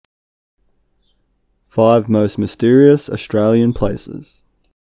5 most mysterious Australian places.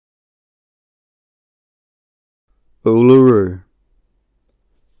 Uluru.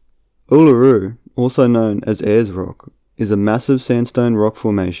 Uluru, also known as Ayers Rock, is a massive sandstone rock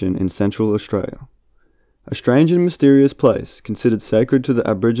formation in central Australia. A strange and mysterious place considered sacred to the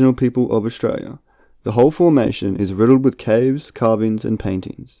Aboriginal people of Australia, the whole formation is riddled with caves, carvings and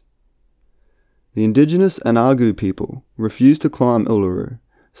paintings. The indigenous Anagu people refused to climb Uluru,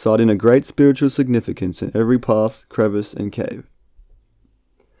 citing a great spiritual significance in every path, crevice and cave.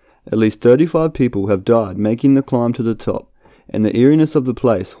 At least 35 people have died making the climb to the top, and the eeriness of the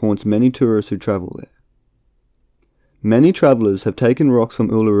place haunts many tourists who travel there. Many travellers have taken rocks from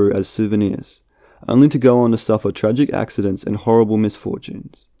Uluru as souvenirs, only to go on to suffer tragic accidents and horrible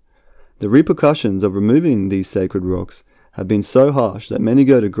misfortunes. The repercussions of removing these sacred rocks have been so harsh that many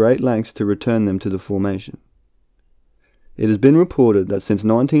go to great lengths to return them to the formation. It has been reported that since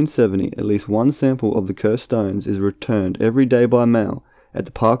 1970 at least one sample of the cursed stones is returned every day by mail at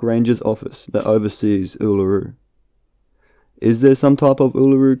the Park Ranger's office that oversees Uluru. Is there some type of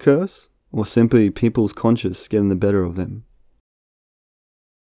Uluru curse, or simply people's conscience getting the better of them?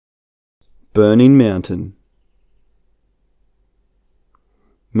 Burning Mountain.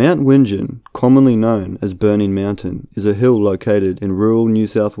 Mount Whingin, commonly known as Burning Mountain, is a hill located in rural New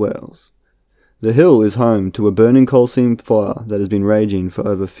South Wales. The hill is home to a burning coal seam fire that has been raging for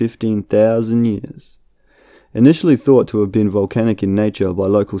over 15,000 years. Initially thought to have been volcanic in nature by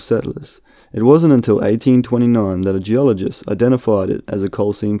local settlers, it wasn't until 1829 that a geologist identified it as a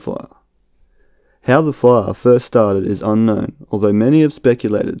coal seam fire. How the fire first started is unknown, although many have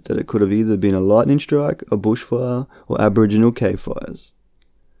speculated that it could have either been a lightning strike, a bushfire, or Aboriginal cave fires.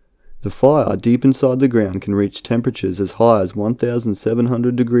 The fire deep inside the ground can reach temperatures as high as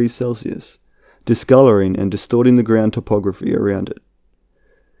 1,700 degrees Celsius, discoloring and distorting the ground topography around it.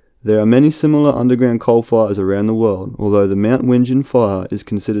 There are many similar underground coal fires around the world, although the Mount Whingin fire is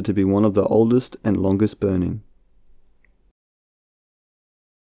considered to be one of the oldest and longest burning.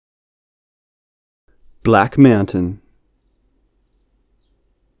 Black Mountain.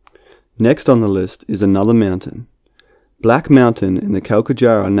 Next on the list is another mountain, Black Mountain in the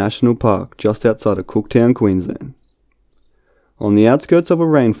Kalkajarra National Park just outside of Cooktown, Queensland. On the outskirts of a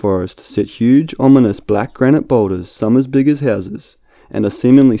rainforest sit huge, ominous black granite boulders, some as big as houses, and are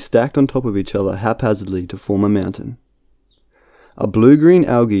seemingly stacked on top of each other haphazardly to form a mountain. A blue-green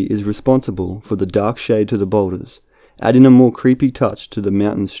algae is responsible for the dark shade to the boulders, adding a more creepy touch to the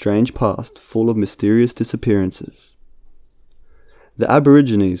mountain's strange past full of mysterious disappearances. The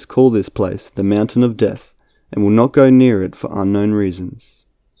Aborigines call this place the Mountain of Death and will not go near it for unknown reasons.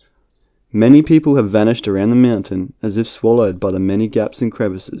 Many people have vanished around the mountain as if swallowed by the many gaps and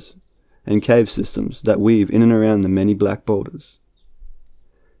crevices and cave systems that weave in and around the many black boulders.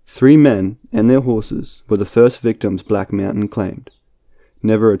 3 men and their horses were the first victims Black Mountain claimed,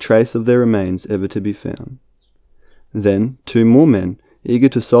 never a trace of their remains ever to be found. Then 2 more men, eager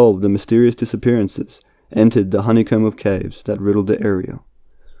to solve the mysterious disappearances, entered the honeycomb of caves that riddled the area.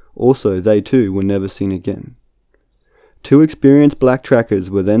 Also, they too were never seen again. 2 experienced black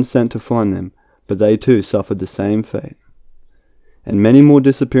trackers were then sent to find them, but they too suffered the same fate. And many more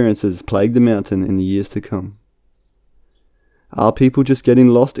disappearances plagued the mountain in the years to come. Are people just getting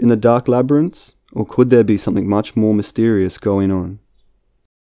lost in the dark labyrinths, or could there be something much more mysterious going on?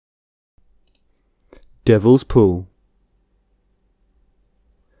 Devil's Pool.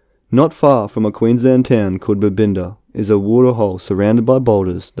 Not far from a Queensland town called Babinda is a waterhole surrounded by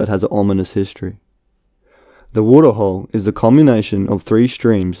boulders that has an ominous history. The waterhole is the combination of 3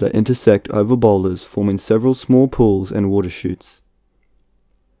 streams that intersect over boulders, forming several small pools and water chutes.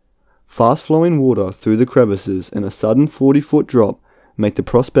 Fast-flowing water through the crevices and a sudden 40-foot drop make the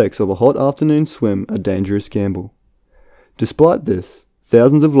prospects of a hot afternoon swim a dangerous gamble. Despite this,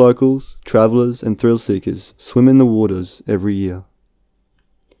 thousands of locals, travellers and thrill-seekers swim in the waters every year.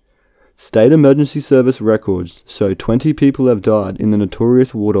 State Emergency Service records show 20 people have died in the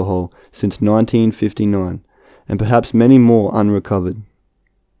notorious waterhole since 1959, and perhaps many more unrecovered.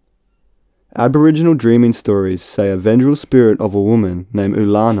 Aboriginal dreaming stories say a vengeful spirit of a woman named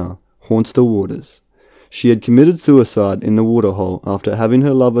Ulana haunts the waters. She had committed suicide in the waterhole after having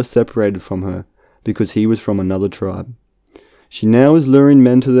her lover separated from her because he was from another tribe. She now is luring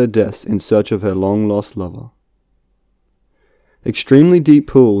men to their deaths in search of her long-lost lover. Extremely deep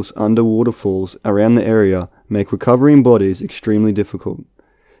pools under waterfalls around the area make recovering bodies extremely difficult.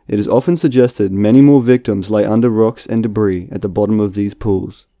 It is often suggested many more victims lay under rocks and debris at the bottom of these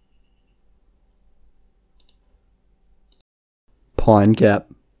pools. Pine Gap.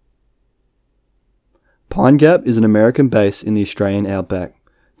 Pine Gap is an American base in the Australian outback,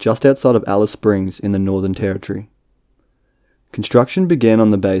 just outside of Alice Springs in the Northern Territory. Construction began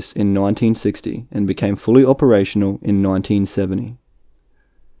on the base in 1960 and became fully operational in 1970.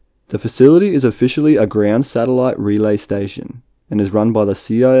 The facility is officially a ground satellite relay station and is run by the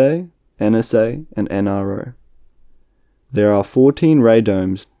CIA, NSA, and NRO. There are 14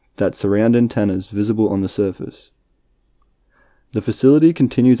 radomes that surround antennas visible on the surface. The facility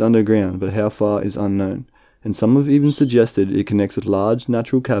continues underground, but how far is unknown, and some have even suggested it connects with large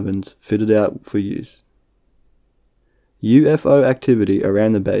natural caverns fitted out for use. UFO activity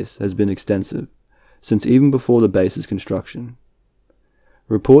around the base has been extensive, since even before the base's construction.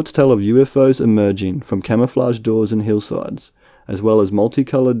 Reports tell of UFOs emerging from camouflaged doors and hillsides, as well as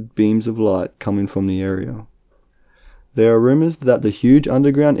multicolored beams of light coming from the area. There are rumors that the huge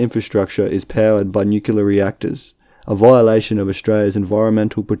underground infrastructure is powered by nuclear reactors, a violation of Australia's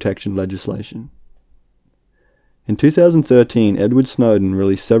environmental protection legislation. In 2013, Edward Snowden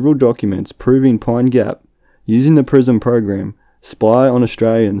released several documents proving Pine Gap, using the PRISM program, spy on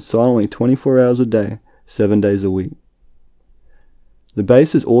Australians silently 24 hours a day, 7 days a week. The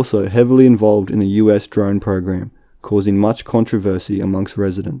base is also heavily involved in the US drone program, causing much controversy amongst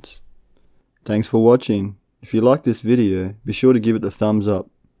residents. Thanks for watching. If you like this video, be sure to give it a thumbs up.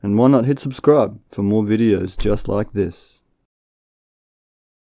 And why not hit subscribe for more videos just like this.